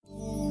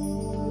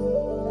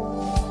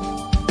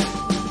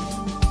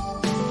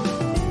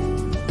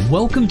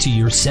Welcome to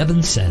Your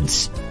Seven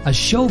Cents, a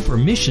show for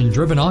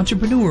mission-driven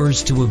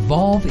entrepreneurs to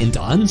evolve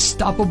into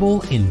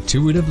unstoppable,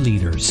 intuitive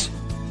leaders.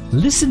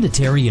 Listen to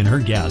Terry and her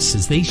guests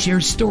as they share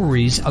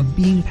stories of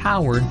being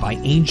powered by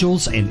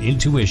angels and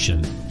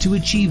intuition to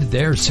achieve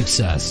their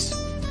success.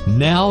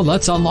 Now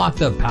let's unlock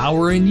the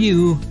power in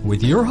you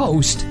with your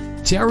host,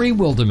 Terry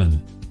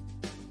Wilderman.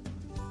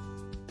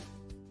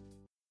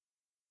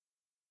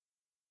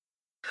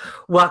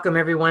 Welcome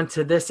everyone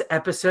to this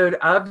episode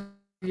of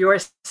Your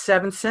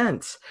Seven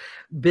Cents,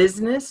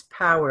 business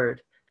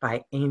powered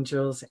by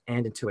angels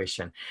and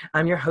intuition.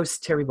 I'm your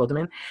host, Terry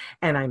Wilderman,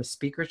 and I'm a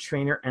speaker,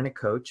 trainer, and a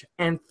coach,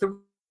 and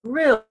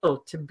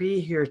thrilled to be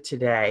here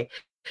today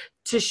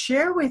to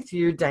share with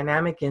you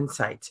dynamic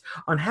insights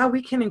on how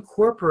we can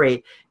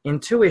incorporate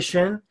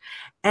intuition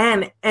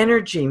and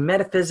energy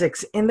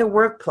metaphysics in the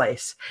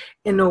workplace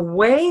in a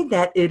way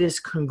that it is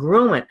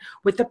congruent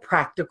with the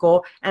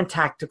practical and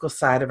tactical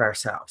side of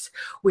ourselves.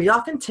 We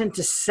often tend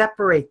to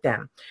separate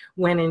them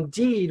when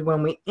indeed,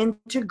 when we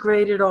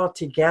integrate it all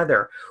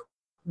together,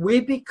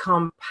 we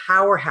become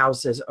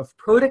powerhouses of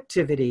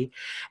productivity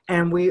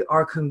and we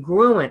are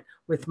congruent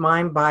with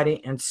mind,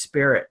 body, and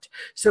spirit.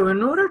 So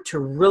in order to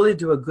really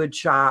do a good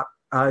job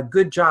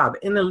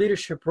in the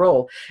leadership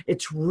role,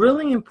 it's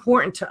really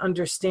important to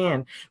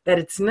understand that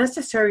it's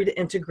necessary to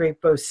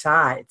integrate both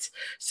sides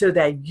so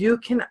that you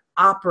can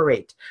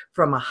operate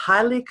from a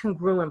highly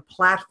congruent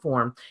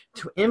platform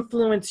to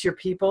influence your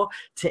people,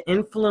 to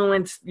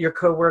influence your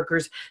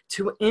coworkers,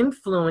 to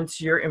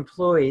influence your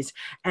employees,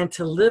 and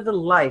to live a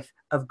life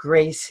of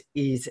grace,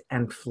 ease,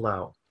 and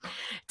flow.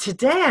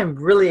 Today, I'm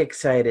really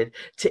excited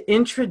to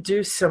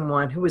introduce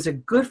someone who is a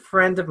good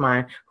friend of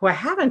mine who I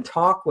haven't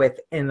talked with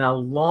in a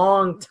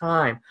long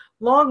time.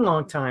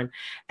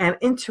 And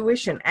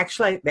intuition,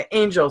 actually, the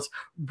angels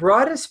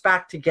brought us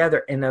back together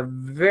in a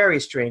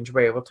very strange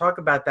way. We'll talk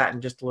about that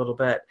in just a little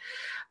bit.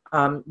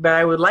 But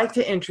I would like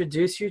to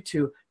introduce you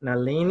to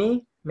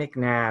Nalini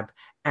MacNabb.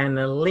 And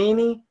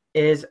Nalini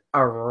is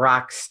a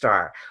rock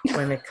star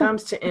when it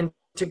comes to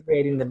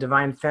integrating the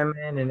divine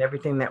feminine and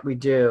everything that we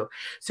do.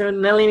 So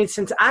Nalini,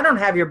 since I don't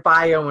have your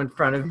bio in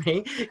front of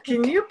me,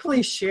 can you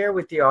please share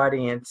with the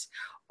audience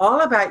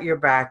all about your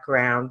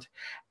background,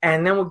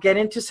 and then we'll get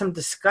into some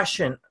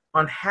discussion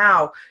on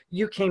how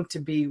you came to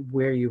be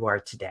where you are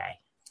today.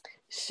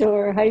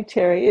 Sure. Hi,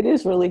 Terry. It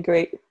is really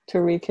great to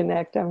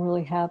reconnect. I'm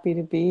really happy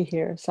to be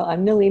here. So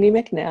I'm Nalini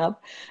MacNabb.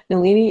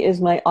 Nalini is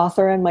my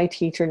author and my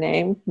teacher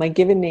name. My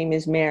given name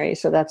is Mary,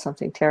 so that's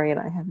something Terry and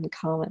I have in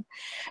common.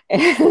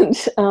 And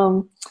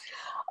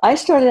I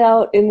started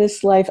out in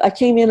this life, I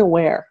came in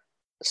aware.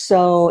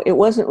 So it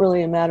wasn't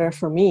really a matter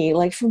for me,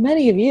 like for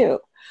many of you,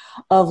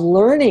 of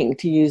learning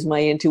to use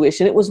my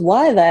intuition. It was,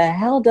 why the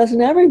hell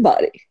doesn't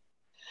everybody?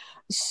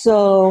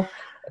 So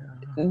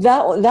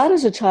that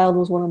as a child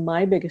was one of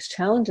my biggest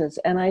challenges.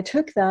 And I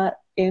took that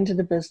into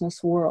the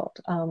business world.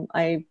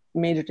 I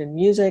majored in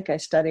music. I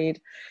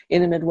studied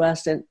in the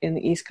Midwest and in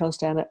the East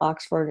Coast and at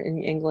Oxford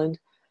in England.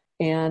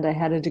 And I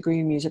had a degree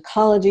in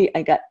musicology.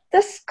 I got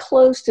this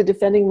close to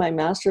defending my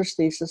master's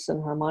thesis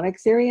in harmonic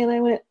theory. And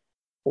I went,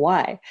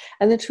 why?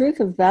 And the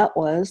truth of that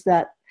was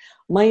that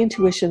my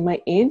intuition,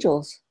 my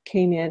angels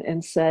came in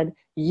and said,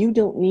 you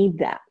don't need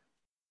that.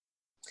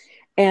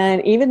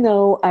 And even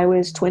though I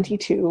was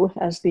 22,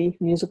 as the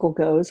musical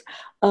goes,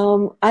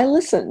 I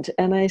listened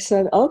and I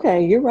said,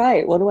 okay, you're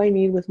right. What do I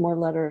need with more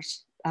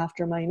letters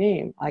after my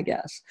name, I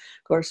guess?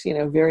 Of course,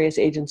 various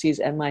agencies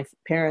and my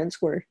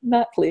parents were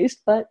not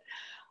pleased, but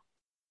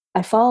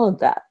I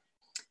followed that.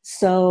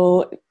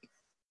 So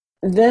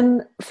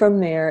then from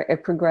there,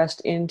 it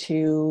progressed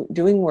into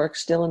doing work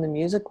still in the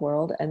music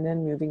world and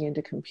then moving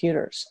into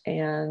computers.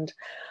 And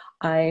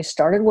I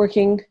started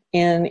working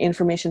in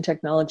information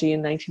technology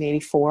in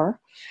 1984,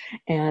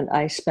 and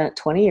I spent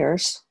 20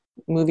 years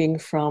moving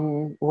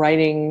from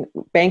writing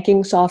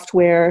banking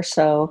software,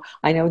 so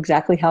I know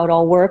exactly how it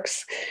all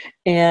works,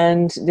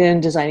 and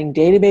then designing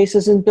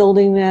databases and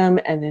building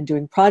them, and then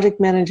doing project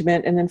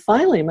management. And then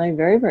finally, my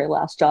very, very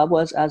last job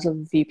was as a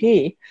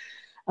VP,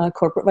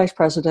 corporate vice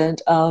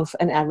president of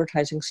an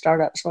advertising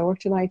startup. So I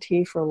worked in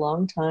IT for a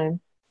long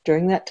time.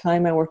 During that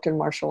time, I worked in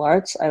martial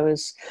arts. I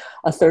was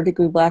a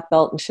third-degree black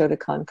belt in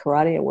Shotokan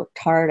karate. I worked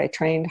hard. I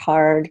trained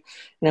hard.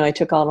 I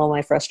took out all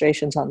my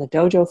frustrations on the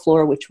dojo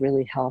floor, which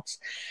really helps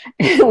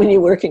when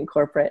you work in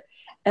corporate.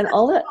 And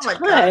all that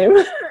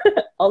time,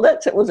 all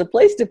that was a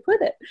place to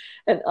put it.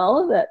 And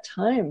all of that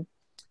time,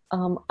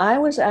 I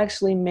was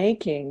actually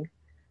making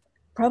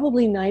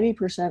probably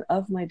 90%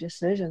 of my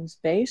decisions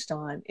based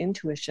on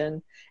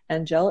intuition,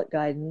 angelic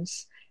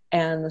guidance,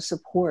 and the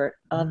support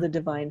of the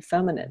divine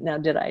feminine. Now,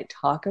 did I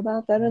talk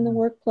about that in the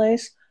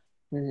workplace?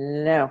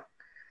 No.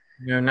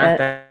 You're not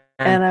that.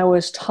 And I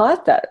was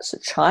taught that as a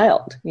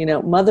child.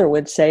 Mother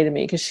would say to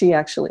me, because she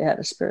actually had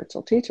a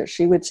spiritual teacher,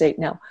 she would say,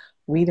 now,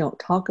 we don't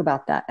talk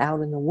about that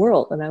out in the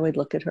world. And I would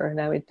look at her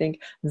and I would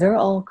think, they're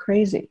all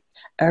crazy,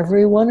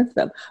 every one of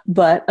them.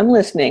 But I'm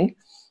listening,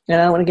 and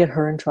I don't want to get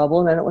her in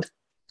trouble, and I don't want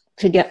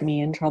to get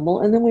me in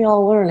trouble. And then we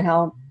all learn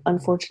how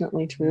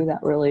unfortunately true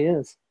that really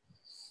is.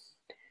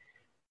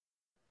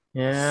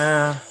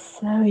 Yeah.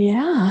 So,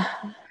 yeah.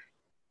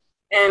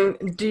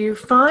 And do you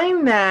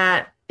find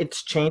that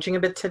it's changing a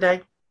bit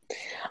today?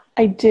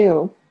 I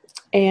do.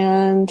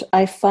 And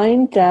I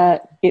find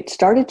that it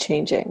started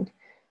changing.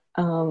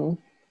 Um,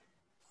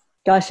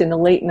 in the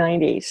late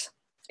 90s,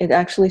 it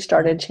actually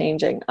started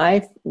changing.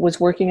 I was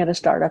working at a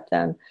startup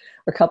then,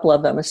 or a couple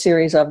of them, a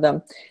series of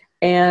them.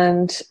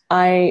 And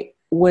I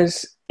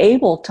was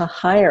able to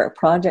hire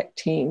project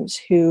teams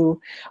who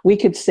we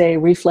could say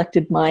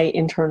reflected my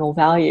internal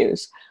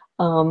values.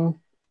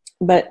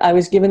 But I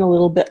was given a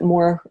little bit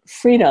more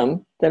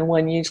freedom than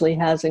one usually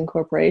has in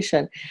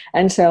corporation.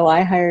 And so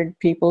I hired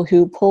people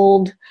who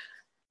pulled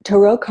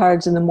tarot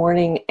cards in the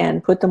morning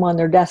and put them on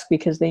their desk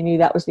because they knew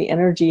that was the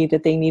energy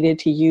that they needed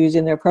to use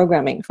in their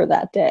programming for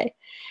that day.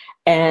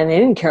 And they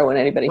didn't care what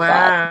anybody thought.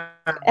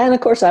 Wow. And of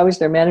course, I was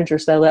their manager,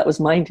 so that was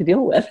mine to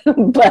deal with.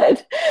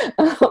 But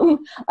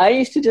I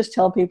used to just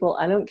tell people,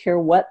 I don't care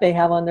what they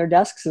have on their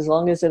desks, as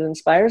long as it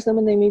inspires them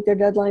and they meet their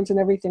deadlines and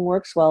everything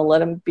works well, let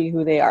them be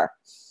who they are.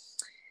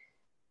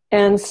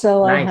 And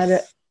so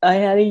Nice. I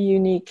had a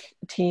unique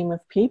team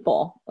of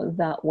people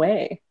that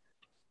way.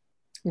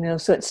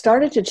 So it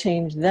started to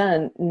change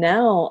then.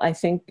 Now I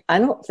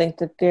don't think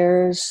that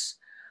there's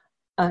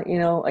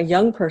a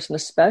young person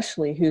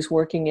especially who's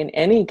working in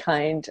any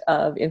kind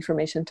of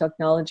information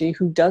technology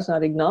who does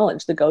not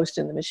acknowledge the ghost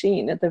in the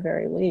machine at the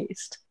very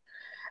least,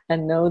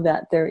 and know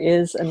that there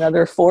is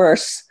another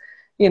force,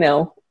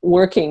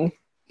 working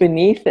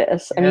beneath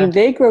this. Yeah. I mean,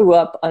 they grew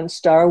up on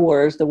Star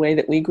Wars the way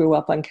that we grew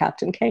up on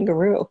Captain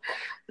Kangaroo.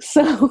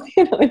 So,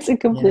 it's a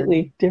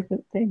completely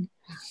different thing.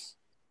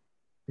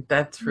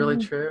 That's really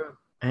true.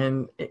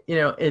 And,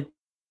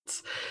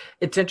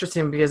 it's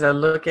interesting because I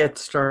look at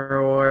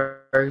Star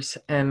Wars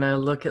and I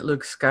look at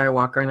Luke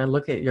Skywalker and I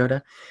look at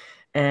Yoda.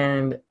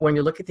 And when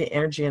you look at the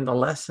energy and the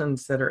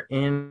lessons that are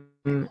in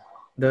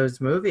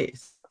those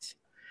movies,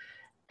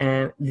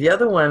 and the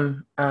other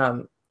one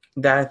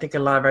that I think a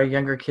lot of our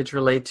younger kids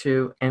relate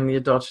to and the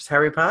adults is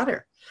Harry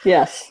Potter.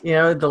 Yes.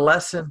 The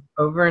lesson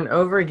over and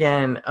over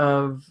again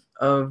of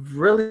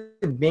really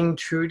being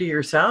true to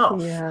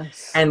yourself.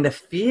 Yes. And the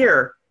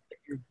fear that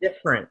you're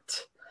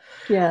different.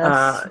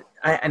 Yes.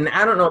 And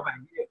I don't know about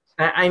you.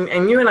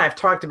 And you and I have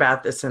talked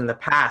about this in the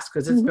past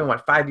because it's been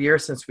 5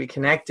 years since we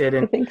connected,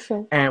 and I think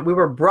so. And we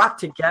were brought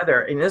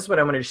together. And this is what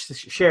I wanted to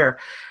share.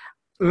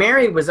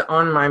 Mary was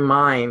on my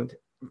mind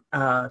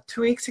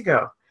 2 weeks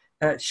ago.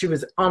 She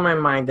was on my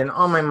mind,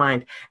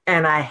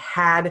 and I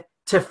had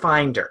to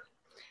find her.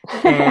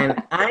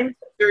 And I'm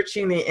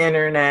searching the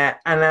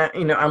internet, and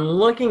I'm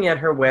looking at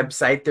her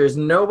website. There's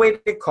no way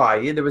to call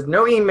you. There was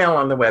no email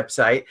on the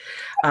website.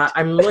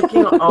 I'm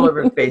looking all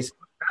over Facebook.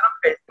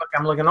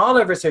 I'm looking all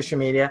over social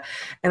media,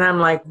 and I'm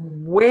like,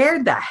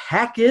 where the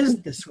heck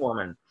is this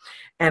woman?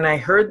 And I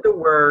heard the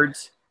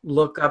words,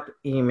 look up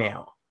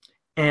email.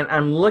 And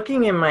I'm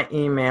looking in my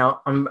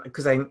email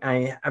because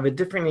I have a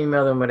different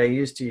email than what I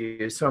used to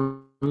use. So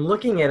I'm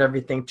looking at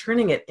everything,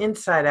 turning it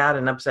inside out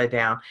and upside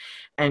down.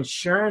 And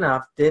sure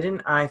enough,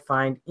 didn't I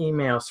find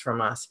emails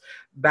from us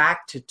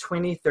back to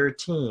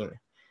 2013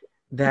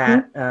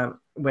 that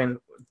when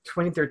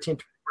 2013,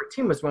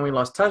 2014 was when we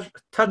lost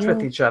touch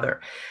with each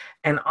other.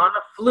 And on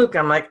a fluke,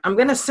 I'm like, I'm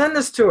going to send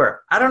this to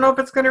her. I don't know if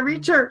it's going to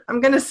reach her.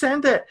 I'm going to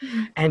send it.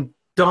 And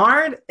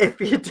darn, if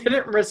you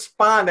didn't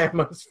respond, I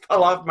almost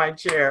fell off my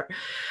chair.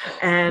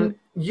 And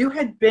you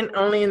had been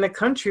only in the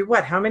country,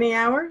 what, how many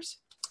hours?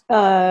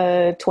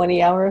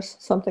 20 hours,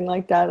 something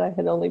like that. I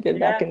had only been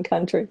back in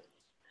country.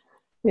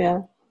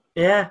 Yeah.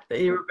 Yeah,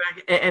 you were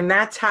back. And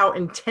that's how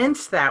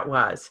intense that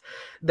was,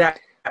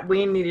 that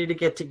we needed to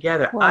get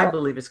together. Well, I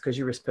believe it's because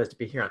you were supposed to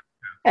be here.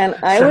 And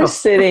I was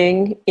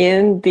sitting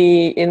in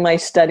my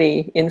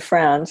study in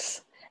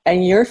France,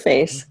 and your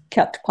face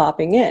kept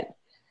popping in.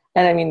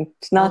 And I mean,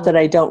 it's not that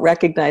I don't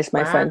recognize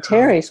my friend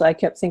Terry, so I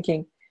kept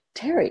thinking,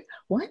 Terry,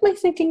 why am I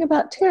thinking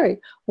about Terry?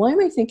 Why am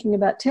I thinking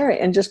about Terry?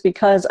 And just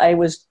because I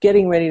was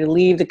getting ready to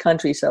leave the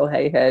country, so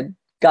I had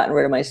gotten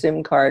rid of my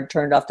SIM card,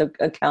 turned off the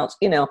accounts,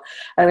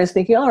 I was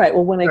thinking, all right,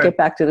 well, when I get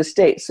back to the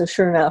States. So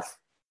sure enough,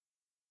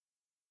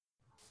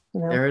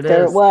 there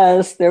it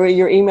was.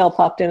 Your email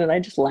popped in, and I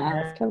just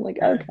laughed. I'm like,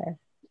 okay.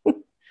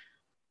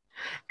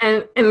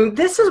 And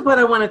this is what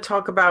I want to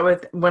talk about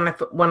with when I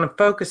want to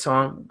focus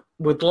on,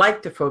 would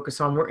like to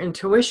focus on where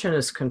intuition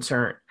is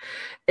concerned.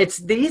 It's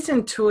these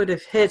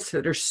intuitive hits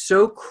that are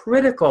so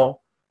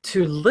critical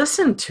to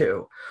listen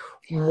to.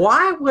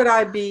 Why would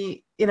I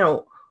be,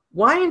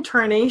 why in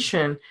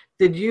tarnation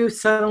did you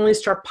suddenly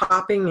start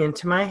popping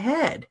into my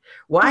head?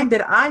 Why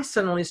did I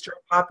suddenly start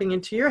popping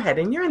into your head?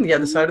 And you're on the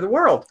other side of the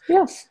world.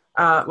 Yes.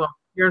 Well,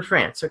 you're in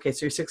France. Okay,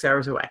 so you're 6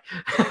 hours away.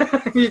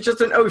 You're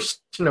just an ocean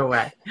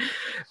away.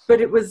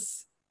 But it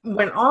was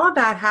when all of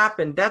that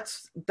happened,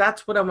 that's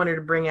what I wanted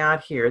to bring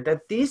out here,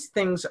 that these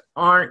things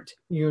aren't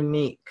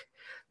unique.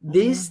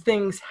 These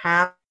things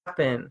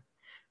happen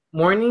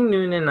morning,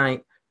 noon, and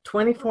night,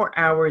 24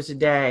 hours a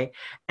day,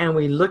 and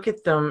we look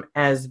at them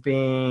as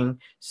being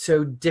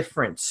so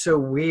different, so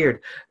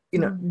weird.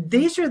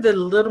 These are the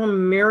little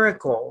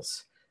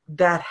miracles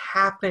that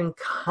happen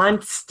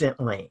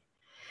constantly.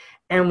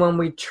 And when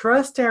we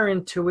trust our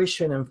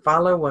intuition and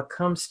follow what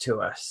comes to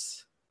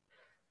us,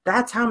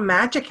 that's how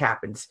magic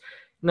happens.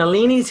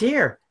 Nalini's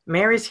here.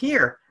 Mary's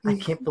here. I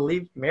can't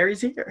believe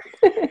Mary's here.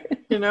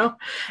 You know,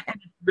 and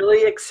it's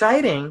really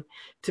exciting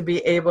to be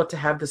able to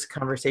have this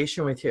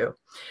conversation with you.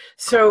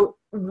 So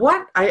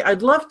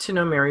I'd love to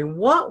know, Mary,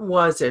 what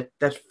was it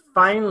that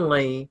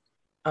finally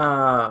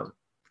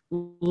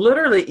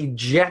literally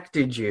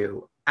ejected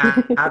you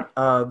out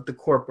of the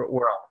corporate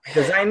world?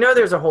 Because I know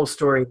there's a whole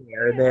story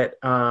there that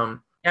I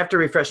have to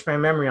refresh my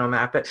memory on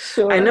that, but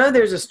sure. I know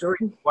there's a story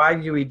why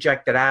you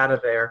ejected out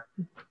of there.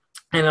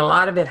 And a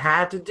lot of it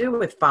had to do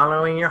with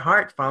following your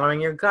heart, following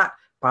your gut,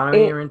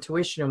 following your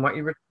intuition and what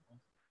you were.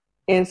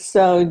 It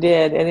so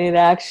did. And it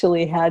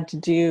actually had to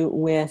do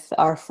with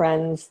our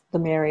friends, the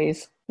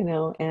Marys, you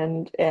know,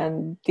 and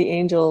the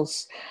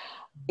angels.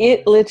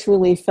 It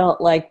literally felt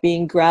like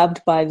being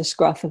grabbed by the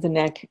scruff of the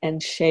neck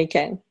and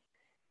shaken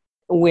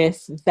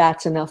with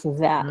that's enough of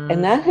that.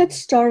 And that had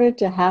started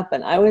to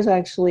happen. I was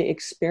actually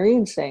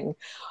experiencing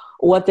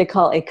what they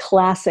call a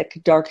classic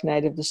dark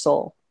night of the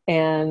soul.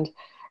 And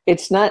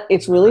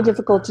it's really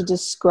difficult to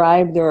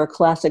describe. There are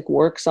classic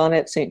works on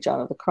it. St. John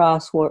of the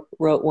Cross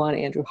wrote one.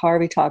 Andrew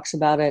Harvey talks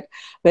about it.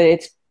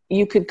 But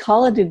you could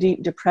call it a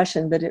deep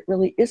depression, but it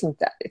really isn't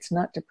that. It's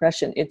not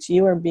depression. It's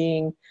you are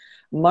being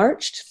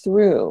marched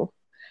through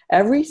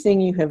everything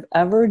you have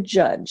ever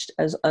judged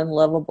as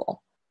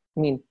unlovable.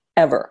 I mean,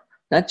 ever.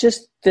 Not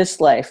just this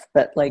life,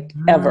 but like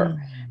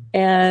ever.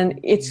 And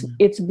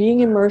it's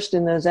being immersed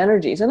in those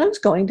energies. And I was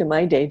going to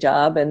my day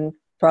job and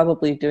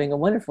probably doing a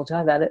wonderful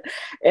job at it.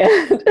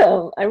 And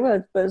I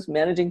was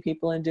managing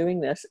people and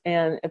doing this.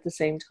 And at the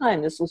same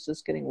time, this was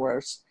just getting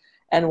worse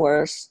and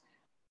worse.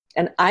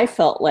 And I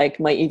felt like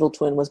my evil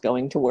twin was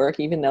going to work,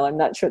 even though I'm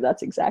not sure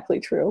that's exactly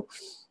true.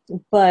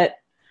 But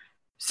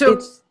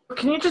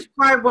can you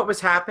describe what was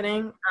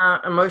happening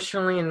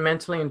emotionally and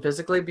mentally and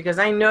physically? Because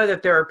I know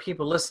that there are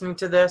people listening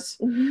to this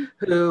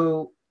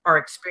who are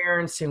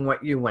experiencing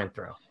what you went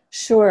through.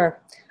 Sure.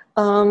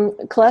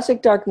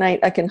 Classic Dark Night,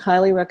 I can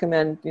highly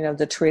recommend, you know,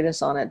 the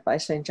treatise on it by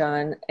St.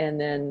 John, and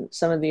then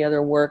some of the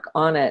other work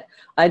on it.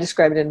 I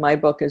describe it in my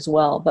book as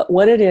well. But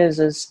what it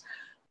is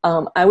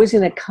I'm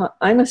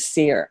a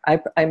seer.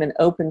 I'm an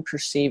open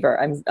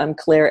perceiver. I'm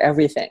clear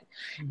everything.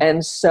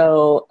 And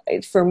so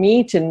for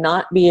me to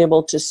not be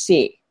able to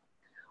see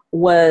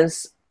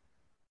was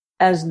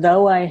as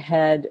though I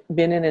had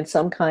been in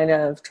some kind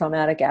of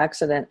traumatic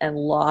accident and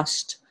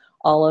lost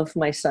all of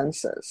my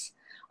senses.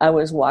 I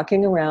was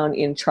walking around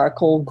in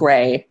charcoal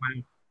gray,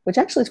 which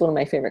actually is one of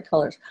my favorite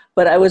colors,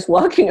 but I was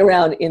walking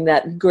around in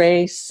that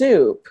gray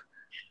soup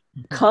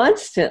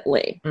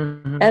constantly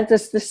at the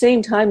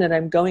same time that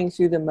I'm going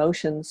through the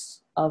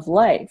motions of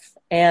life.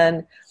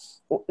 And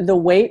the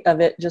weight of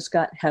it just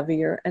got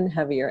heavier and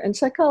heavier. And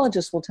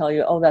psychologists will tell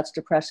you, oh, that's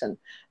depression.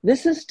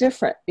 This is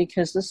different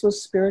because this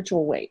was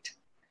spiritual weight.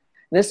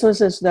 This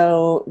was as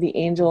though the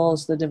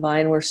angels, the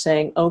divine, were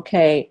saying,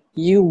 okay,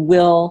 you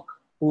will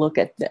look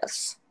at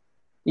this.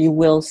 You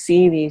will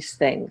see these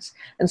things.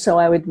 And so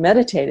I would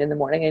meditate in the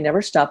morning. I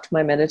never stopped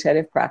my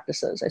meditative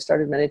practices. I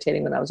started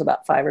meditating when I was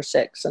about 5 or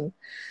 6 and,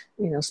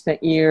 you know,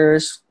 spent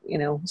years, you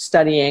know,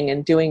 studying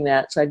and doing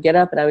that. So I'd get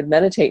up and I would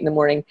meditate in the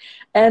morning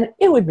and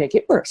it would make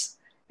it worse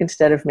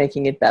instead of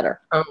making it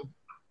better.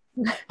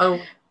 Oh.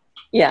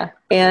 Yeah.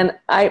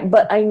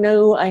 But I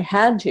know I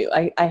had to.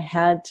 I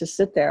had to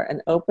sit there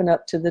and open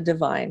up to the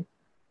divine.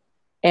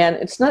 And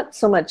it's not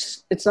as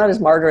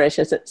martyrish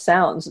as it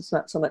sounds. It's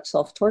not so much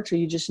self-torture.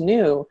 You just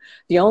knew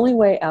the only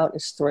way out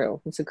is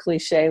through. It's a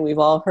cliche. We've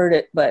all heard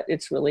it, but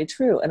it's really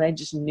true. And I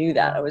just knew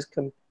that. I was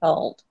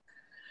compelled.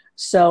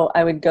 So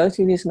I would go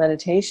through these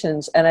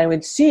meditations and I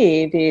would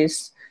see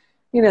these,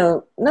 you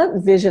know,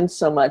 not visions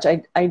so much.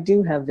 I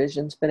do have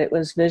visions, but it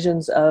was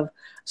visions of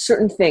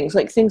certain things,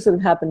 like things that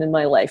have happened in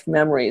my life,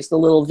 memories, the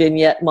little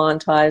vignette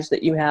montage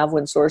that you have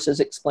when Source is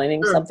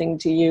explaining something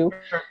to you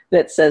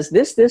that says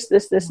this,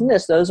 and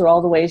this. Those are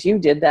all the ways you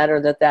did that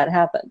or that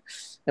happened.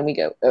 And we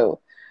go, oh.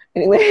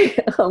 Anyway,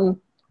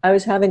 I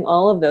was having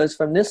all of those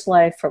from this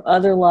life, from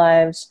other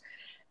lives.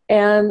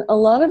 And a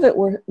lot of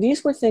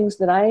these were things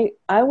that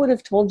I would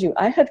have told you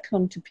I had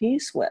come to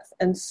peace with.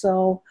 And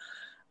so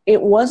it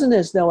wasn't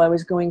as though I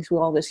was going through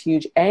all this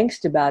huge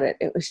angst about it.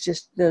 It was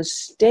just those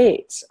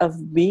states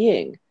of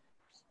being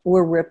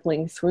were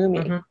rippling through me.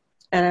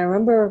 And I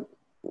remember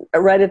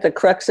right at the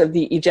crux of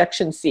the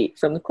ejection seat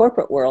from the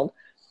corporate world,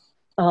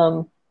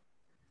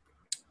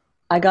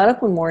 I got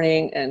up one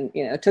morning and,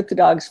 you know, took the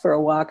dogs for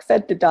a walk,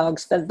 fed the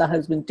dogs, fed the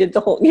husband, did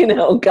the whole, you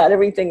know, got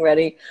everything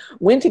ready,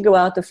 went to go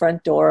out the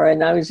front door,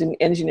 and I was in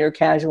engineer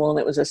casual, and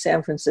it was a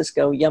San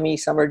Francisco yummy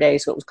summer day,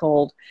 so it was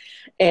cold.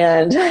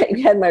 And I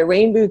had my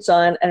rain boots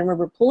on, and I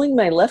remember pulling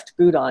my left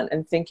boot on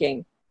and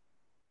thinking,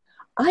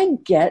 I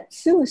get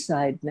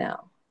suicide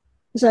now,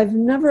 because I've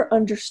never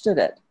understood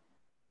it,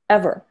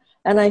 ever.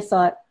 And I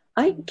thought,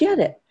 I get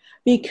it,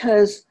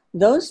 because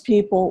those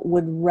people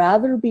would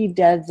rather be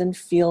dead than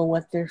feel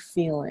what they're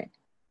feeling.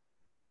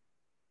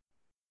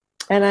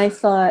 And I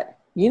thought,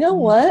 you know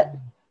what?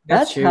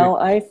 That's huge. how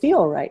I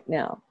feel right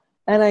now.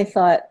 And I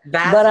thought,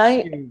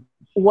 Huge.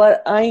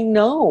 what I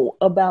know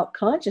about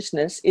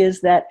consciousness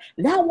is that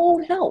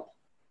won't help,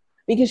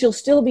 because you'll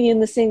still be in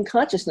the same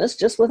consciousness,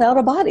 just without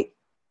a body.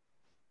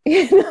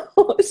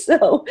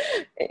 So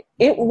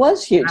it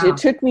was huge. Wow. It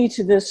took me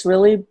to this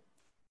really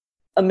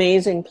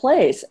amazing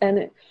place.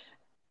 And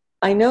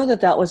I know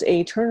that was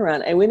a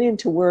turnaround. I went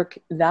into work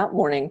that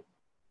morning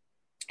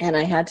and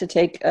I had to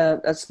take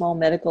a small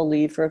medical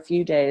leave for a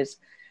few days.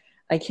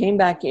 I came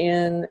back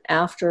in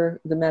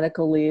after the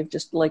medical leave,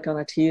 just like on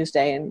a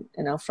Tuesday,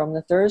 and from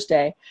the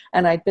Thursday,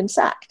 and I'd been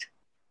sacked.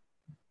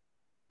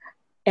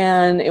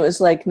 And it was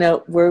like,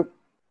 no, we're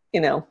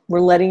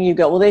letting you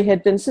go. Well, they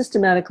had been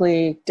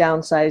systematically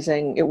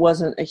downsizing. It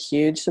wasn't a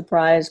huge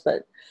surprise,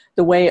 but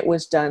the way it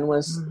was done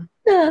was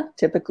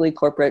typically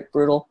corporate,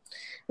 brutal.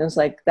 And it was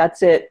like,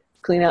 that's it.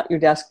 Clean out your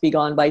desk, be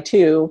gone by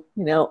 2,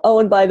 Oh,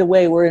 and by the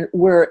way,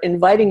 we're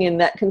inviting in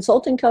that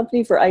consulting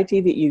company for IT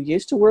that you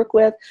used to work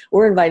with.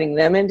 We're inviting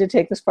them in to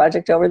take this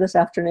project over this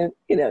afternoon,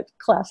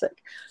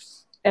 classic.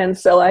 And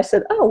so I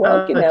said, oh,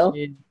 well,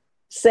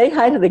 say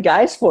hi to the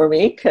guys for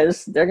me,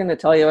 because they're going to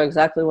tell you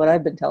exactly what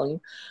I've been telling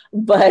you.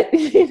 But,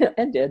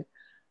 and did.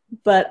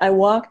 But I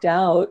walked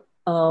out,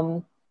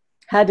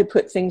 had to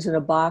put things in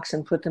a box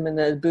and put them in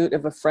the boot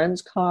of a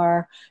friend's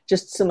car,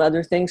 just some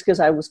other things, because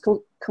I was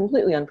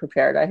completely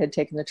unprepared. I had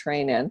taken the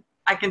train in.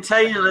 I can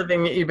tell you've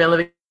been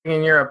living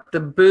in Europe. The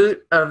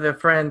boot of the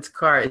friend's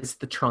car is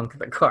the trunk of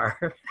the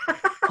car.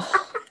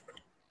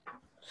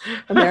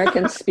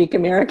 Americans speak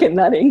American,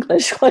 not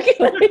English. What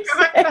can I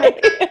say?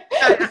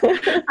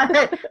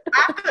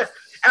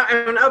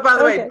 And by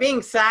the way,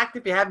 being sacked,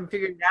 if you haven't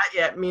figured it out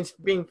yet, means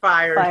being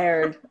fired.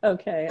 Fired.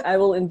 Okay. I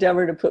will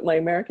endeavor to put my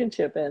American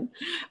chip in.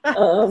 That's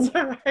all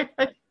right.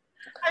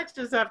 I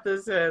just have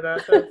to say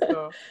that. That's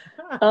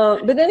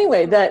all. But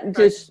anyway, that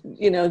just,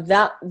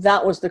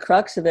 that was the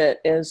crux of it.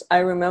 Is I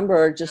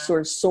remember just sort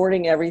of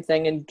sorting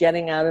everything and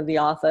getting out of the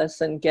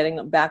office and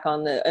getting back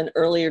on an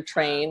earlier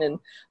train. And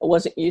I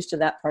wasn't used to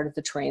that part of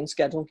the train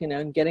schedule,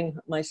 and getting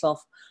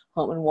myself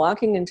home and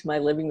walking into my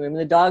living room.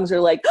 And the dogs are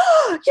like,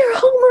 oh, you're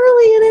home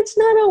early and it's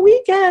not a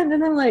weekend.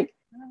 And I'm like,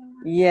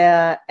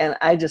 yeah. And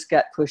I just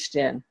got pushed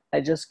in.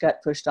 I just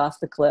got pushed off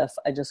the cliff.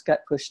 I just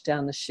got pushed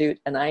down the chute,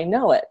 and I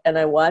know it. And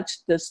I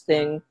watched this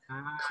thing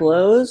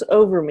close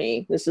over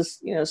me. This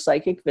is,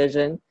 psychic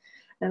vision.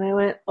 And I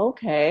went,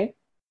 okay,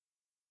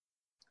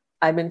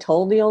 I've been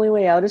told the only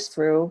way out is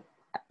through.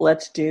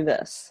 Let's do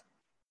this.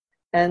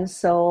 And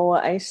so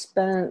I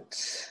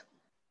spent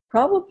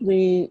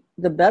probably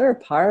the better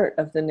part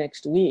of the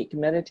next week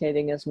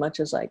meditating as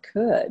much as I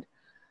could,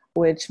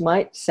 which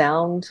might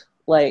sound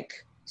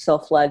like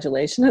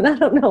self-flagellation, and I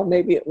don't know,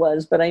 maybe it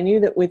was, but I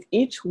knew that with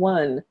each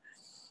one,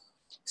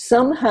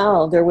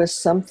 somehow there was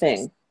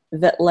something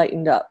that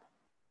lightened up,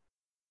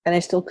 and I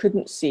still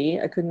couldn't see.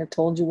 I couldn't have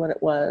told you what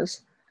it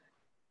was.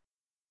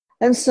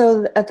 And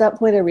so at that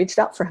point, I reached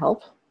out for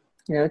help,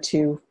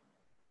 to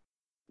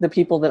the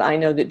people that I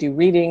know that do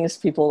readings,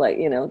 people like,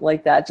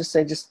 like that,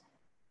 just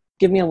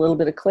give me a little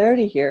bit of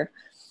clarity here.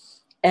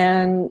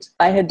 And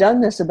I had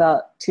done this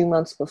about 2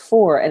 months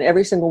before, and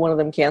every single one of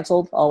them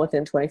canceled all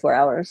within 24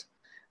 hours.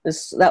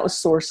 That was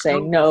source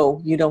saying, no,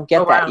 you don't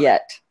get that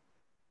yet.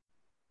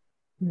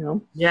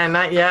 Yeah,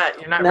 not yet.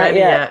 You're not ready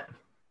yet.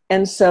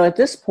 And so at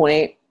this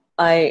point,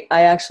 I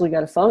actually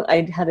got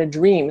I had a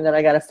dream that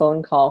I got a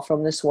phone call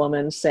from this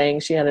woman saying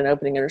she had an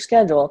opening in her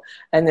schedule.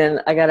 And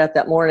then I got up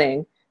that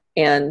morning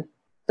and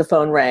the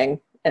phone rang,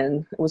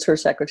 and it was her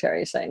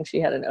secretary saying she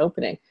had an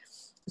opening.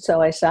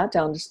 So I sat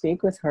down to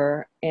speak with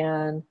her,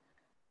 and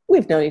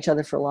we've known each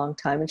other for a long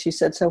time. And she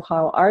said, so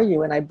how are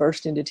you? And I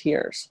burst into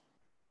tears.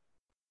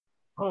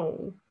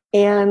 Oh.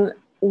 And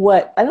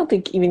what I don't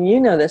think even you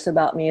know this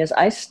about me is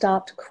I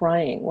stopped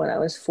crying when I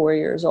was 4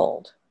 years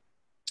old.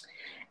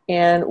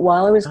 And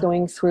while I was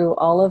going through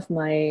all of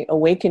my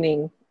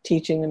awakening,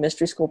 teaching the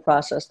mystery school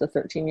process, the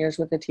 13 years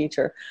with a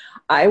teacher,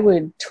 I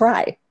would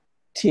try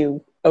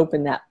to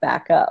open that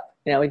back up.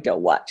 We'd go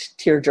watch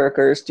tear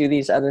jerkers, do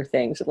these other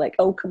things like,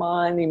 oh, come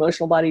on, the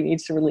emotional body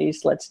needs to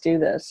release. Let's do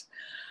this.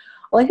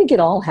 Well, I think it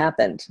all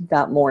happened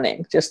that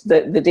morning. Just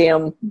the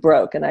dam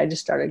broke, and I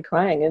just started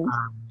crying. And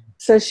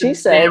so she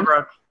said,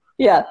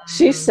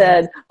 she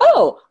said,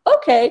 oh,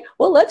 okay,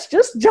 well, let's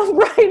just jump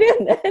right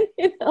in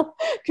then,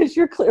 because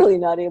you're clearly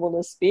not able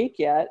to speak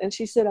yet. And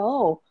she said,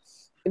 oh,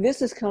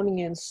 this is coming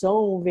in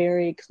so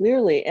very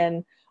clearly.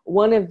 And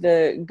one of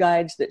the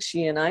guides that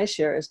she and I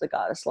share is the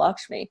goddess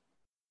Lakshmi.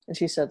 And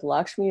she said,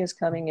 Lakshmi is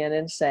coming in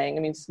and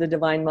saying, it's the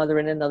divine mother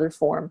in another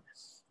form.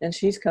 And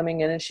she's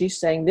coming in and she's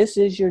saying, this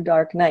is your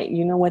dark night.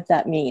 You know what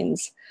that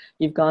means.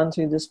 You've gone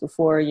through this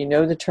before. You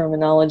know the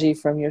terminology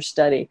from your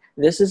study.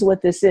 This is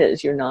what this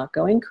is. You're not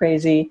going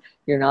crazy.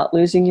 You're not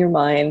losing your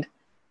mind.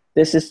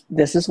 This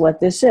is what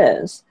this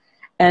is.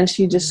 And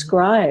she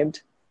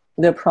described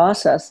the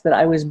process that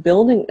I was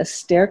building a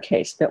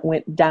staircase that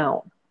went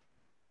down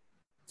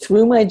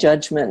through my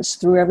judgments,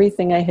 through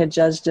everything I had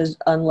judged as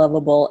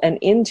unlovable, and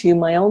into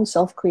my own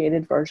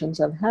self-created versions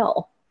of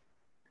hell.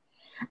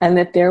 And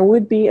that there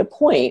would be a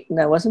point, and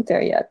I wasn't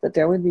there yet, but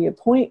there would be a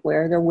point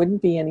where there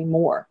wouldn't be any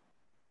more.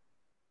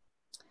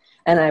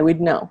 And I would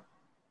know.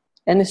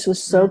 And this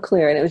was so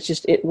clear. And it was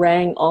just, it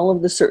rang all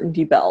of the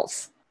certainty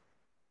bells.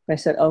 I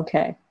said,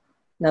 okay,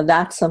 now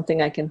that's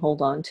something I can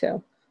hold on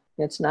to.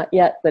 It's not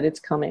yet, but it's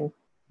coming.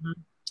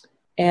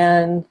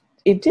 And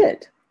it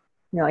did.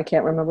 I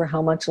can't remember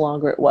how much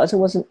longer it was. It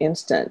wasn't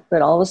instant,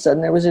 but all of a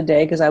sudden there was a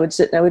day, because I would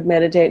sit and I would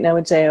meditate and I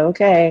would say,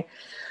 okay,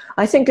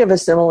 I think I've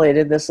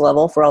assimilated this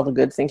level, for all the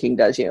good thinking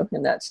does you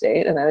in that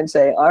state. And I would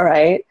say, all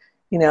right,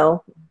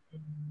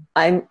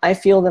 I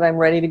feel that I'm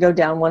ready to go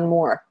down one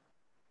more.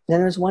 Then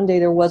there's one day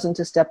there wasn't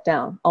a step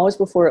down. Always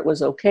before it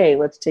was, okay,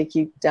 let's take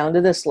you down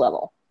to this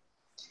level.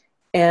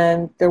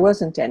 And there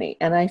wasn't any.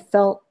 And I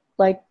felt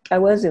like I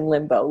was in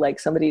limbo, like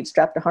somebody had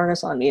strapped a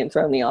harness on me and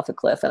thrown me off a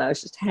cliff. And I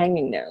was just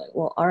hanging there like,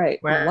 well, all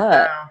right, wow.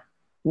 What?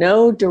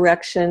 No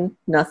direction,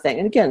 nothing.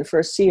 And again, for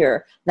a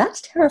seer,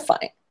 that's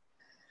terrifying.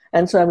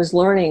 And so I was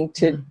learning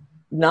to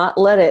not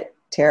let it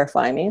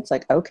terrify me. It's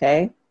like,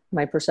 okay,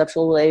 my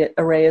perceptual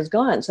array is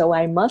gone. So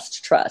I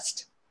must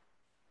trust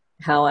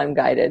how I'm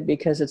guided,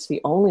 because it's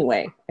the only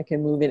way I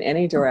can move in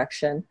any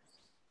direction.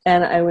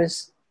 And I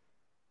was,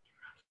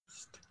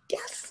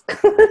 yes,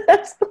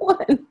 that's the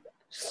one.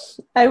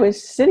 I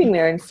was sitting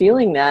there and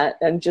feeling that,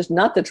 and just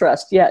not the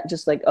trust yet,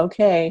 just like,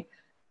 okay,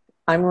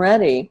 I'm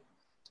ready.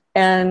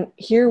 And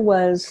here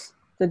was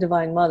the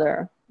Divine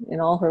Mother in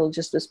all her,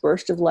 just this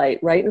burst of light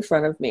right in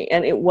front of me.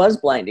 And it was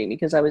blinding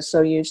because I was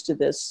so used to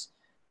this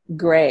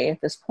gray at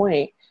this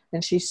point.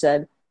 And she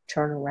said,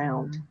 turn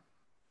around.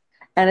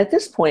 And at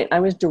this point, I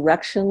was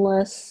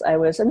directionless. I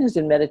was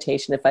in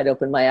meditation. If I'd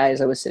opened my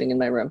eyes, I was sitting in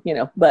my room,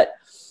 but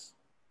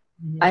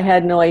I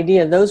had no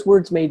idea. Those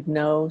words made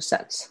no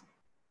sense.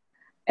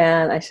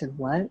 And I said,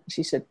 what?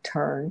 She said,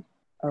 turn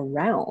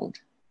around.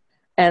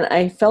 And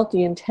I felt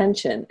the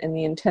intention, and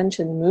the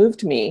intention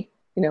moved me,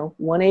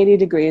 180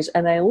 degrees.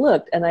 And I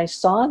looked and I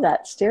saw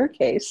that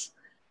staircase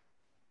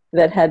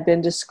that had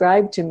been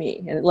described to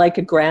me, and like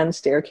a grand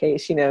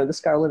staircase, the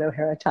Scarlett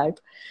O'Hara type.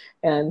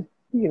 And,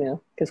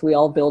 because we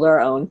all build our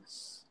own.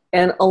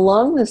 And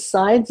along the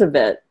sides of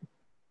it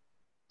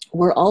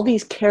were all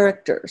these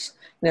characters,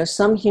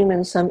 some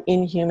human, some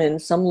inhuman,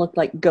 some looked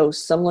like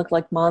ghosts, some looked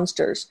like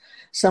monsters,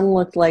 some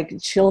looked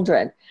like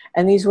children.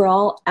 And these were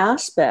all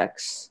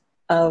aspects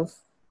of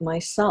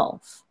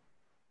myself,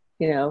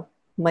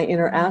 my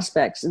inner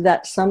aspects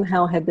that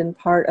somehow had been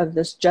part of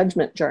this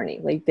judgment journey.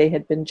 Like they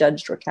had been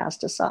judged or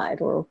cast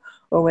aside or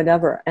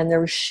whatever. And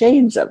there were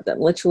shades of them,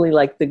 literally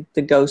like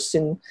the ghosts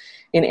in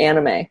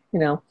anime,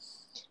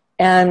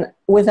 and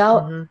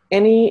without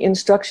any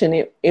instruction,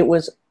 it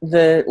was,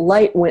 the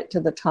light went to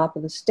the top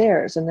of the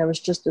stairs, and there was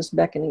just this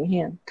beckoning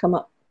hand, come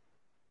up.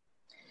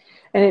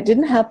 And it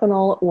didn't happen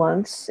all at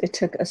once. It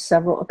took a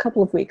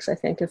couple of weeks, I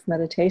think, of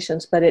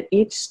meditations, but at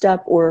each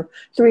step, or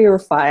 3 or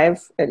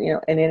 5, in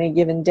any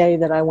given day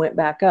that I went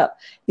back up,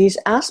 these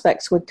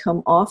aspects would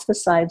come off the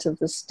sides of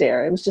the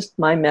stair. It was just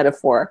my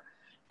metaphor,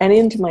 and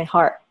into my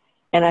heart.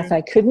 And if I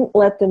couldn't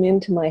let them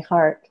into my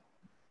heart,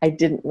 I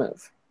didn't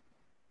move.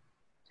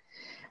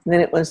 And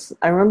then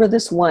I remember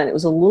this one, it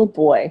was a little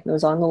boy. It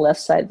was on the left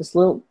side, this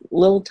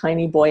little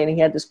tiny boy, and he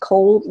had this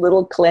cold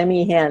little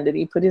clammy hand, and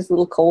he put his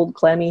little cold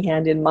clammy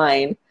hand in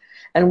mine.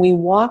 And we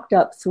walked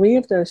up 3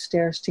 of those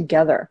stairs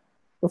together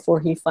before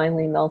he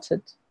finally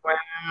melted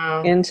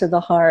into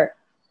the heart.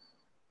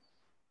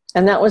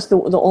 And that was the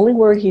only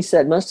word he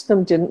said. Most of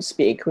them didn't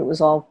speak. It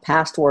was all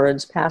past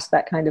words, past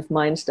that kind of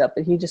mind stuff.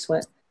 But he just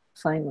went,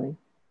 finally.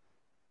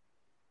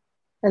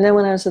 And then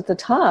when I was at the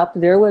top,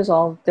 there was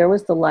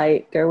the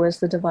light, there was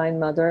the Divine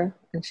Mother,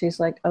 and she's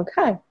like,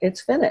 okay, it's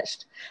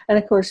finished. And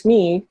of course,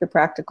 me, the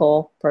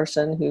practical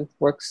person who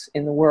works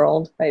in the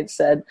world, I had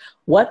said,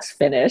 what's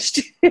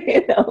finished?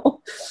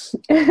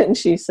 And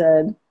she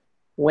said,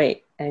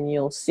 wait, and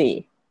you'll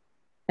see.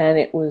 And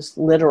it was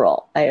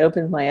literal. I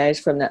opened my eyes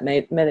from that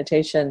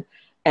meditation,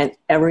 and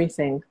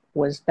everything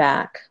was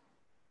back.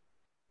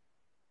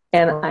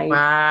 And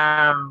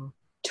I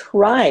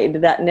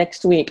tried that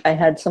next week. I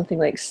had something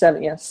like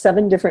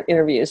 7 different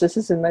interviews. This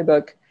is in my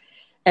book.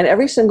 And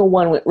every single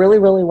one went really,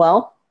 really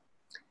well.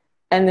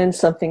 And then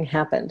something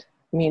happened.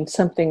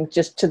 Something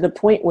just to the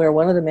point where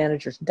one of the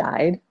managers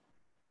died.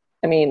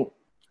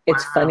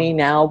 It's funny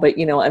now, but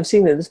I'm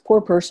seeing that this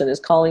poor person is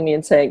calling me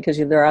and saying, because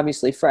they're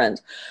obviously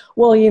friends,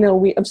 well,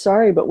 I'm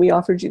sorry, but we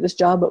offered you this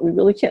job, but we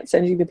really can't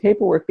send you the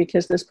paperwork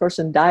because this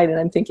person died. And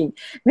I'm thinking,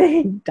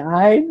 they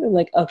died? I'm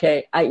like,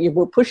 okay,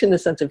 we're pushing the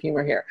sense of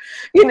humor here,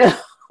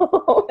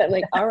 I'm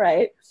like, all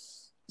right.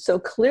 So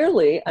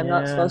clearly I'm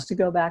not supposed to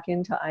go back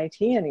into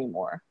IT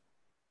anymore.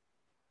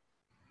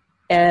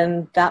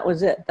 And that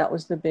was it. That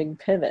was the big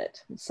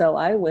pivot. So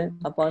I went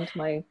up onto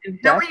my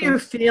How were you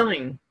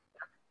feeling?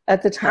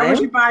 At the time? How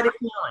was your body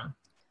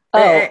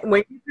feeling?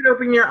 When you could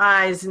open your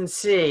eyes and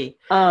see,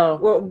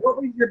 what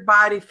was your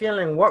body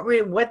feeling?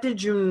 What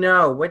did you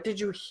know? What did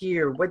you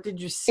hear? What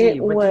did you see?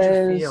 What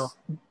did you feel?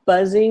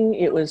 Buzzing.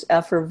 It was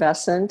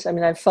effervescent.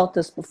 I've felt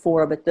this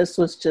before, but this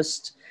was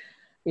just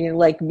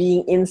like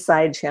being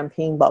inside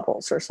champagne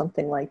bubbles or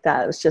something like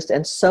that. It was just,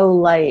 and so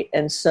light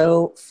and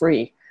so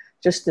free,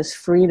 just this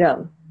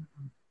freedom.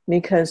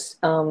 Because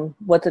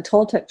what the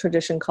Toltec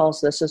tradition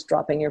calls this is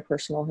dropping your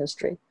personal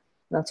history.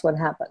 That's what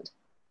happened.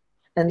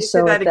 And you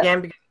so say that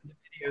again because the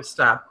video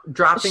stopped.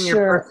 Dropping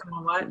your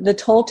personal what? The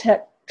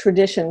Toltec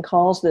tradition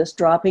calls this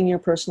dropping your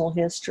personal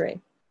history.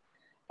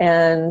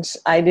 And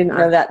I didn't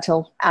know that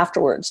till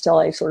afterwards, till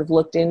I sort of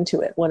looked into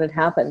it, what had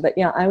happened. But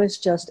yeah, I was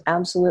just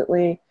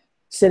absolutely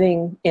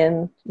sitting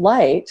in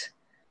light.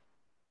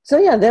 So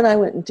yeah, then I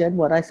went and did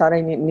what I thought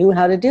I knew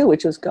how to do,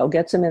 which was go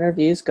get some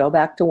interviews, go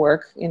back to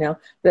work. You know,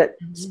 that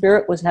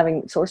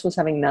source was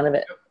having none of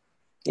it.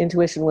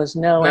 Intuition was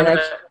no. And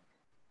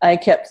I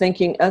kept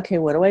thinking, okay,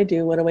 what do I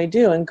do? What do I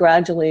do? And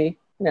gradually,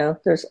 you know,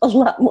 there's a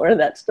lot more of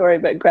that story,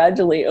 but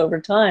gradually over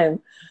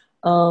time,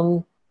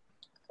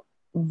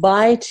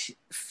 by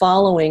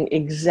following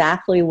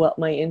exactly what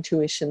my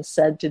intuition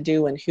said to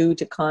do and who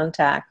to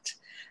contact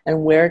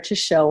and where to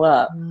show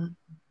up,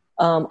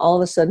 all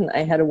of a sudden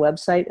I had a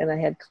website and I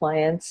had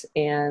clients,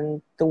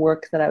 and the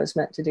work that I was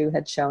meant to do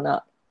had shown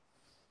up.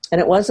 And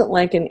it wasn't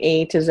like an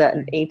A to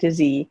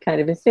Z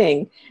kind of a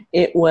thing.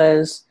 It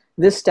was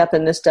this step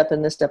and this step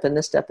and this step and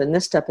this step and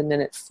this step, and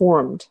then it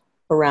formed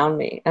around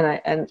me.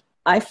 And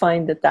I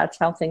find that that's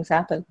how things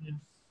happen.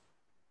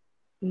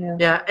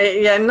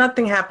 Yeah.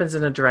 Nothing happens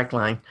in a direct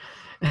line.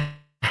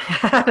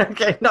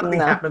 Okay, nothing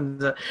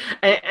happens.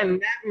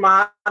 And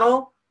that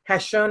model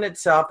has shown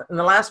itself in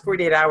the last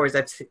 48 hours.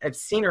 I've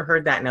seen or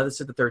heard that. Now this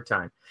is the third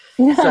time.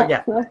 So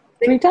yeah,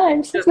 3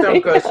 times. Just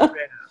don't go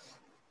straight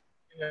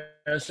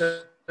up.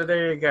 So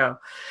there you go.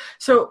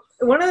 So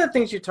one of the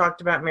things you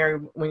talked about, Mary,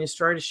 when you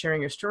started sharing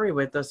your story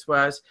with us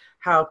was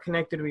how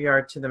connected we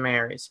are to the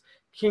Marys.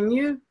 Can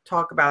you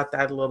talk about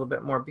that a little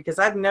bit more? Because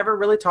I've never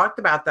really talked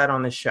about that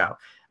on the show.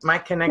 My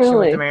connection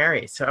with the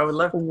Marys. So I would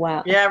love.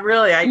 Wow. Yeah,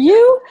 really.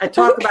 I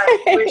talk about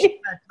intuition.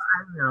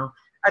 I know.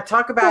 I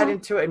talk about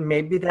intuition.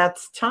 Maybe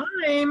that's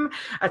time.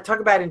 I talk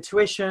about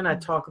intuition. I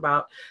talk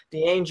about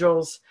the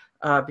angels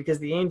because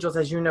the angels,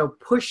 as you know,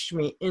 pushed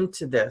me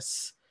into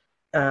this,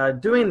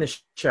 doing the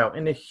show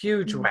in a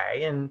huge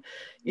way. And,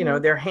 you know,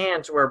 their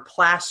hands were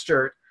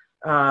plastered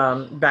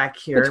back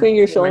here. Between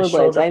your shoulder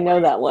blades. I know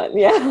that one.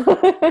 Yeah.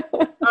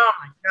 Oh,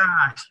 my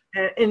gosh.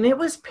 And it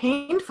was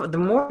painful. The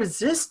more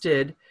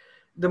resisted,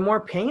 the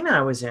more pain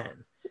I was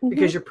in.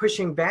 Because you're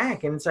pushing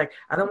back, and it's like,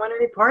 I don't want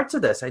any parts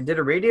of this. I did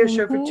a radio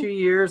show for 2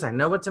 years. I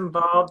know what's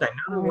involved. I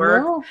know the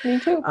work.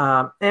 Me too.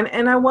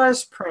 And I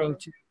was praying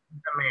to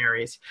the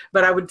Marys,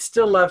 but I would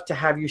still love to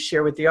have you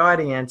share with the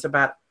audience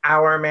about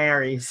our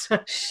Marys.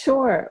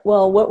 Sure.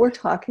 Well, what we're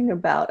talking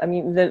about, I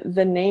mean,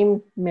 the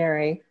name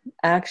Mary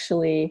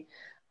actually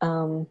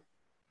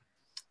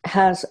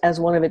has as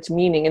one of its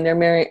meaning, and there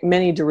are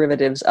many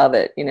derivatives of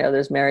it. You know,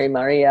 there's Mary,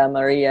 Maria,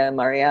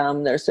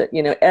 Mariam. There's,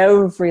 you know,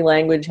 every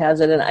language has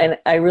it. And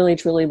I really,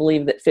 truly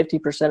believe that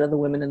 50% of the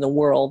women in the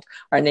world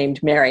are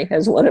named Mary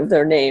as one of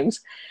their names.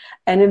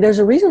 And there's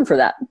a reason for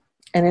that.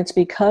 And it's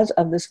because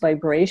of this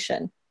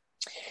vibration.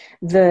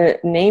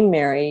 The name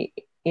Mary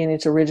in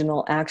its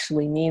original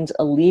actually means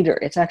a leader.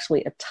 It's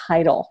actually a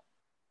title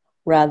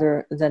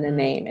rather than a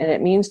name. And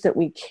it means that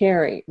we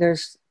carry,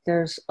 there's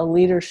a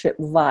leadership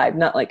vibe,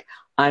 not like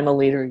I'm a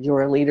leader,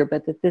 you're a leader,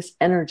 but that this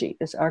energy,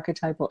 this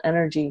archetypal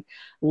energy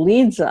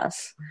leads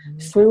us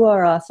through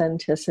our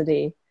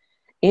authenticity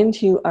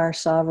into our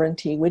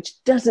sovereignty,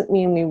 which doesn't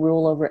mean we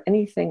rule over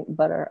anything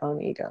but our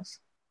own egos.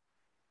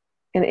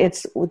 And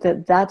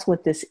that's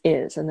what this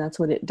is, and that's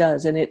what it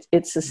does. And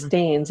it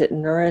sustains, it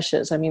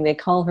nourishes. I mean, they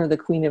call her the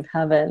Queen of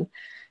Heaven,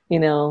 you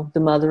know, the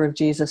mother of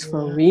Jesus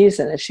for a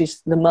reason.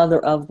 She's the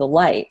mother of the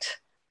light.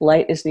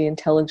 Light is the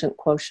intelligence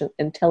quotient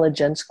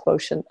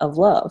of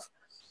love.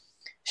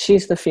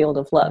 She's the field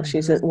of love.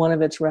 She's one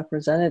of its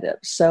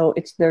representatives. So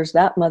there's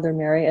that Mother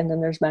Mary, and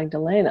then there's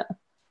Magdalena,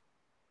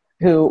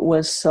 who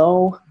was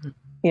so,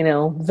 you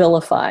know,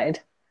 vilified.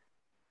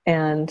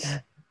 And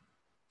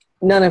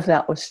none of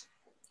that was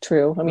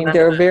true. I mean,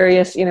 there are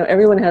various, you know,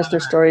 everyone has their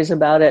stories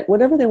about it.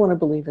 Whatever they want to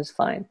believe is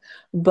fine.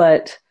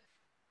 But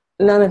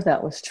none of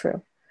that was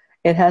true.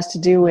 It has to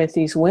do with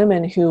these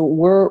women who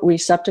were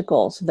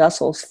receptacles,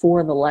 vessels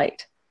for the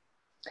light,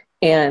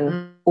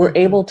 and were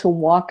able to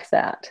walk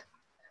that,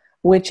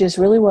 which is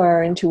really what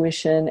our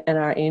intuition and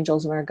our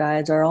angels and our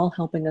guides are all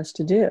helping us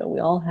to do. We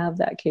all have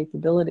that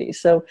capability.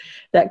 So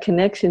that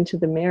connection to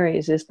the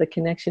Marys is the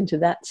connection to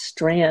that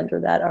strand or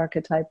that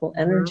archetypal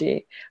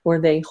energy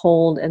where they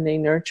hold and they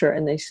nurture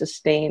and they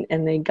sustain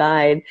and they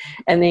guide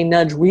and they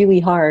nudge really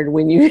hard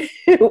when you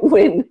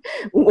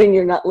when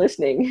you're not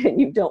listening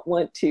and you don't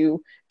want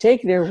to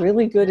take their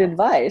really good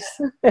advice.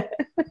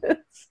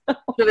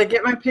 Should I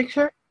get my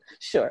picture?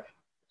 Sure.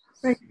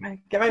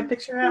 Get my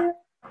picture out?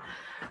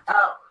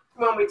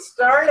 When we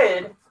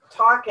started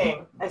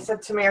talking, I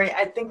said to Mary,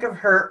 I think of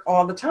her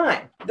all the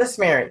time. This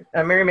Mary,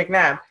 Mary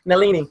MacNabb,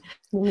 Nalini,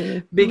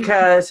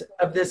 because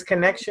of this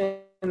connection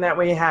that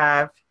we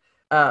have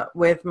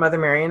with Mother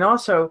Mary. And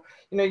also,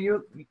 you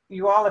know,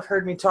 you all have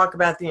heard me talk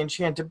about the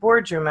Enchanted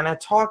Boardroom, and I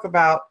talk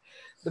about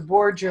the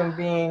boardroom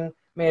being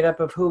made up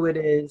of who it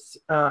is,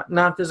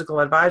 non-physical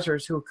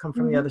advisors who come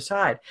from the other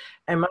side.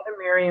 And Mother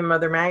Mary and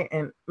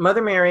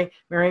Mother Mary,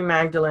 Mary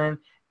Magdalene,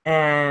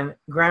 and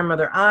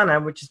Grandmother Anna,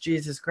 which is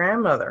Jesus'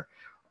 grandmother,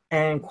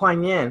 and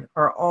Kuan Yin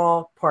are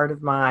all part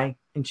of my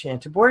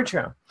enchanted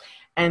boardroom.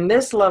 And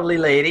this lovely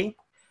lady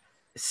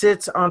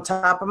sits on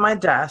top of my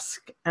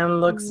desk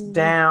and looks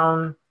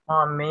down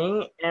on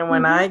me. And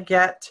when I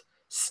get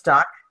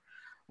stuck,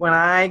 when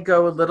I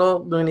go a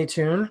little Looney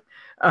Tune,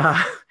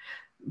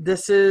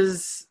 this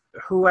is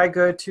who I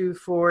go to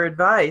for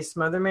advice,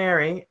 Mother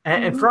Mary.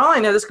 And for all I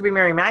know, this could be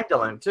Mary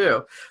Magdalene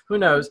too. Who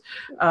knows?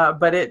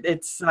 But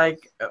it's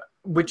like,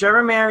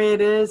 whichever Mary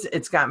it is,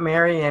 it's got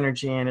Mary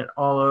energy in it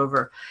all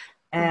over.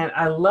 And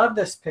I love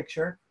this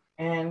picture.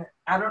 And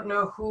I don't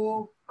know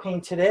who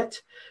painted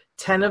it.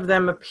 10 of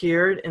them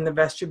appeared in the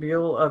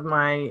vestibule of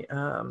my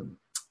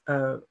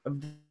of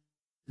the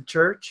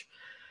church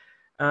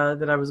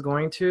that I was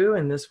going to.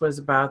 And this was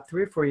about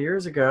 3 or 4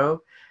 years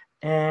ago.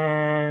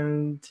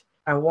 And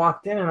I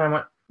walked in and I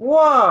went,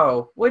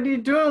 whoa, what are you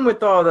doing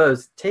with all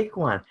those? Take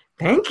one.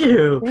 Thank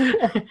you.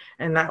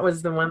 And that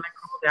was the one that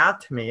called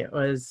out to me. It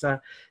was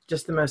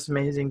just the most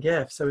amazing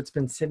gift. So it's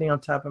been sitting on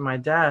top of my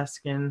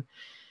desk and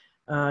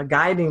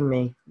guiding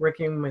me,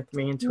 working with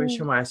me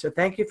intuition-wise. So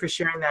thank you for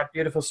sharing that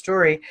beautiful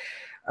story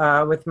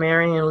with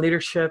Mary and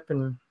leadership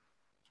and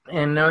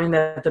knowing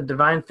that the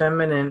divine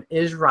feminine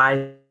is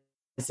rising.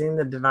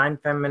 The divine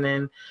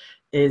feminine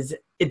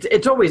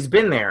it's always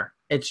been there.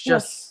 It's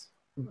just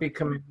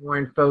becoming more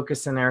in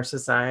focus in our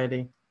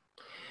society.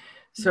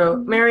 So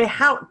Mary,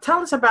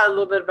 tell us a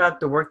little bit about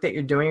the work that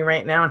you're doing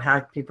right now and how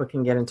people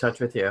can get in touch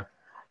with you.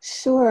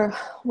 Sure.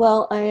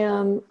 Well,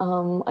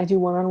 I do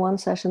one-on-one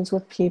sessions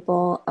with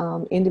people,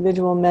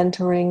 individual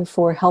mentoring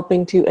for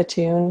helping to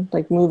attune,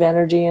 like move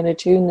energy and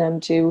attune them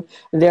to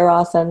their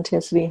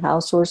authenticity, how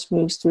source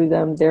moves through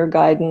them, their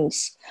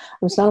guidance.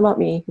 It's not about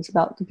me, it's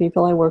about the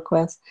people I work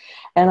with.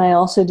 And I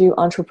also do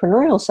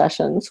entrepreneurial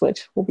sessions,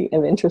 which will be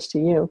of interest to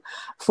you,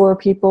 for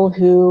people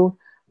who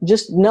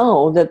just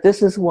know that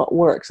this is what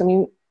works. I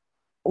mean,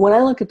 when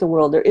I look at the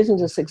world, there isn't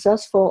a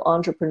successful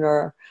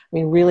entrepreneur,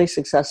 really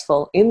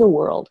successful in the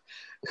world,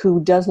 who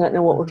does not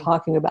know what we're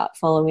talking about,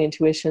 following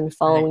intuition,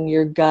 following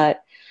your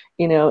gut.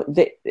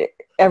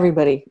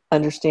 Everybody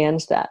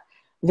understands that.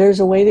 There's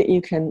a way that you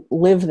can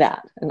live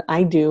that, and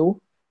I do.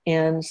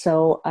 And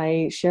so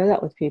I share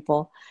that with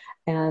people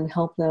and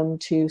help them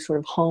to sort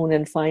of hone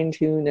and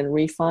fine-tune and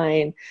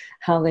refine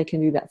how they can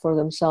do that for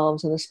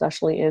themselves, and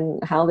especially in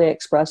how they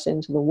express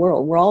into the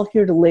world. We're all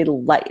here to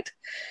ladle light.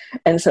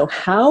 And so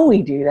how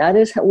we do that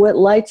is what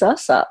lights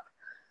us up.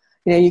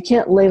 You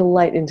can't ladle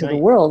light into the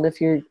world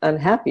if you're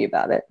unhappy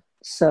about it.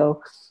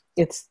 So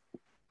it's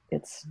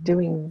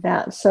doing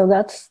that. So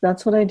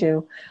that's what I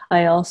do.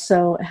 I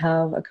also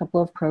have a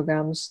couple of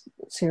programs,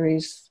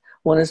 series.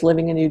 One is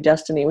Living a New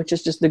Destiny, which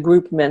is just the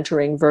group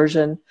mentoring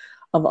version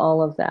of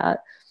all of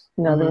that.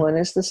 Another one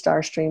is the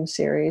Starstream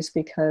series,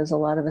 because a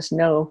lot of us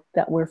know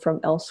that we're from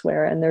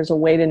elsewhere and there's a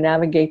way to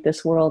navigate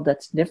this world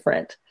that's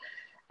different.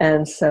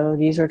 And so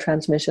these are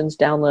transmissions,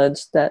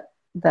 downloads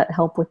that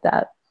help with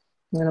that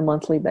on a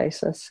monthly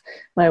basis.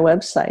 My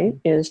website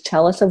is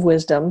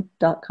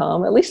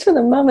chaliceofwisdom.com. At least for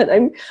the moment,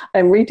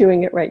 I'm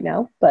redoing it right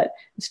now, but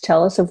it's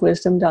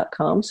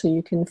chaliceofwisdom.com, so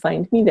you can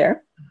find me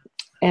there.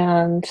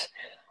 And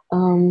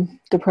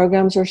the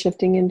programs are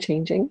shifting and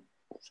changing.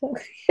 So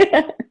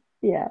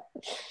yeah.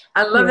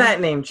 I love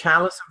that name,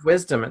 Chalice of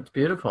Wisdom. It's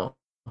beautiful.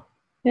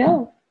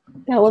 Yeah.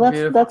 Yeah,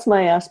 well, that's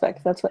my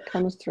aspect. That's what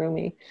comes through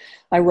me.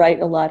 I write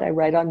a lot. I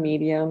write on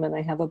Medium, and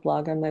I have a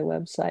blog on my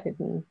website.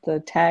 And the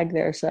tag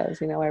there says,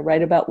 I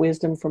write about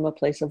wisdom from a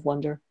place of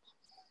wonder.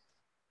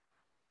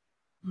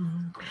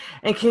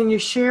 And can you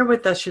share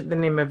with us the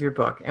name of your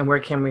book and where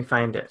can we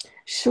find it?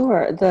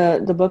 Sure.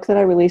 The book that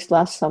I released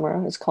last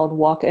summer is called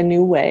Walk a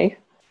New Way,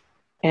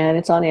 and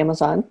it's on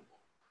Amazon.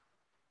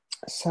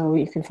 So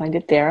you can find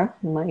it there,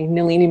 my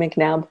Nalini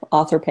MacNabb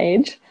author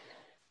page.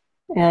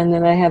 And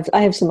then I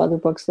have some other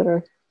books that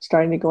are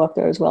starting to go up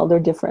there as well. They're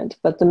different,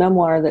 but the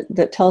memoir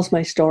that tells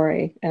my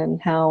story and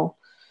how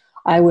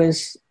I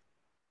was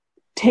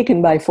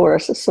taken by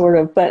force, sort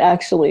of, but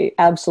actually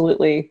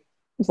absolutely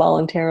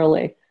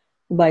voluntarily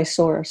by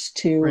source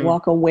to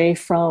walk away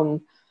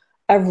from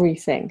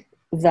everything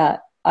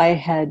that I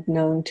had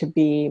known to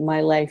be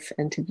my life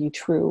and to be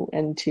true,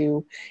 and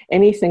to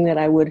anything that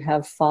I would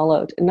have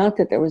followed. Not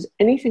that there was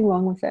anything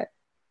wrong with it,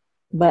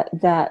 but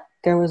that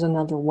there was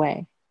another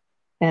way.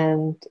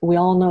 And we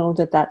all know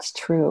that that's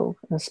true,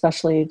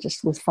 especially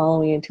just with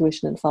following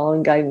intuition and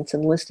following guidance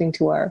and listening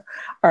to our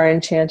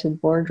enchanted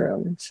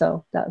boardroom.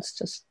 So that's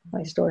just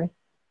my story.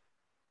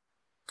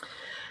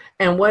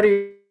 And what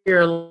are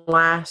your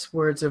last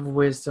words of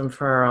wisdom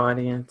for our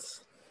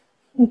audience?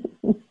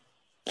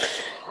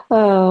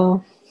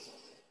 Oh,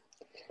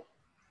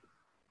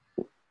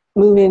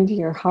 move into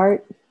your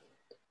heart.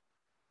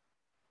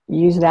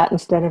 Use that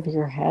instead of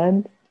your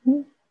head.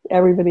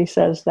 Everybody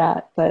says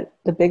that, but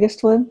the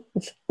biggest one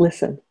is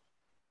listen.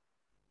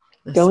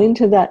 Go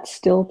into that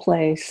still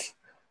place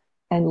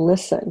and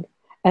listen.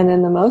 And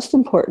then the most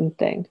important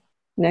thing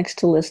next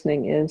to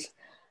listening is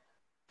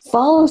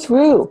follow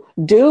through.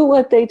 Do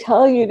what they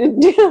tell you to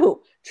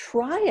do.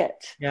 Try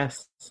it.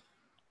 Yes.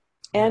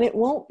 And it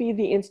won't be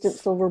the instant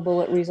silver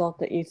bullet result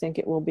that you think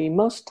it will be.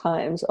 Most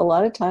times, a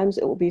lot of times,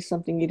 it will be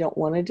something you don't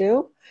want to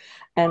do.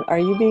 And are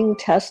you being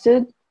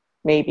tested?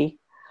 Maybe.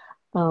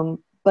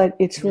 But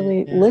it's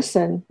really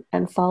listen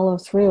and follow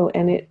through,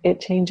 and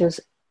it changes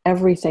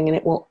everything, and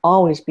it will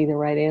always be the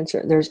right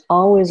answer. There's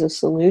always a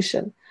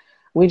solution.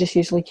 We just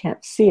usually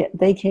can't see it.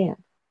 They can.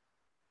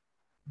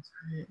 That's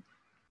right.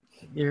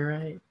 You're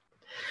right.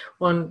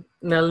 Well,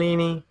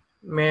 Nalini,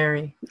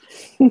 Mary,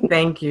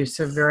 thank you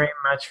so very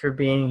much for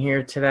being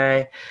here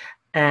today.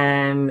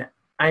 And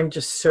I'm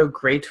just so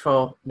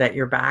grateful that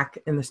you're back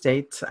in the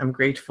States. I'm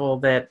grateful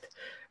that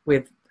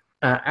with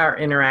our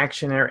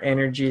interaction, our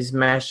energies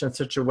meshed in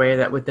such a way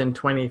that within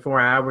 24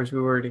 hours we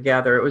were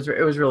together. It was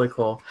really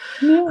cool.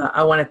 Yeah.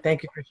 I want to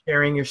thank you for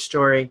sharing your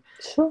story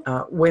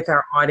with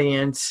our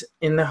audience,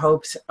 in the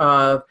hopes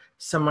of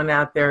someone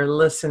out there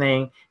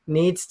listening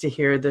needs to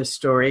hear this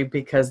story,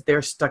 because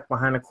they're stuck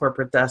behind a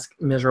corporate desk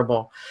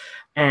miserable,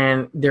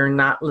 and they're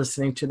not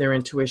listening to their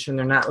intuition.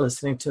 They're not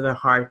listening to their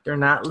heart. They're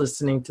not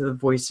listening to the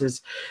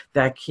voices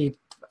that keep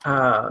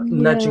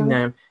nudging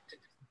them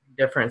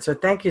different. So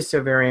thank you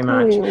so very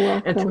much.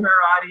 And to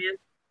our audience,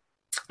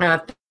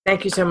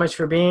 thank you so much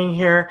for being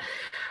here.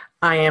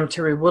 I am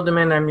Terry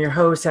Wilderman. I'm your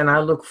host, and I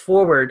look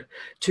forward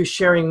to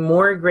sharing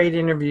more great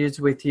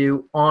interviews with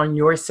you on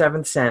Your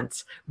Seventh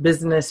Sense,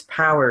 business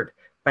powered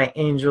by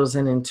angels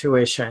and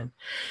intuition.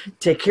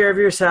 Take care of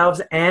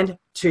yourselves and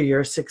to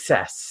your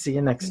success. See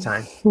you next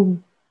time.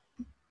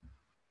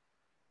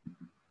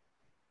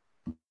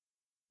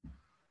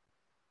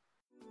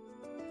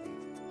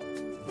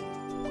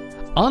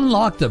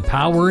 Unlock the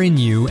power in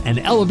you and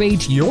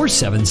elevate your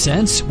seventh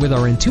sense with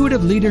our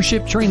intuitive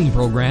leadership training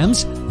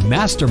programs,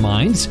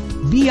 masterminds,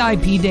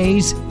 VIP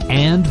days,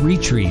 and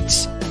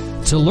retreats.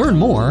 To learn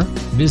more,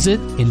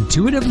 visit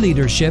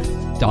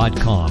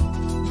intuitiveleadership.com.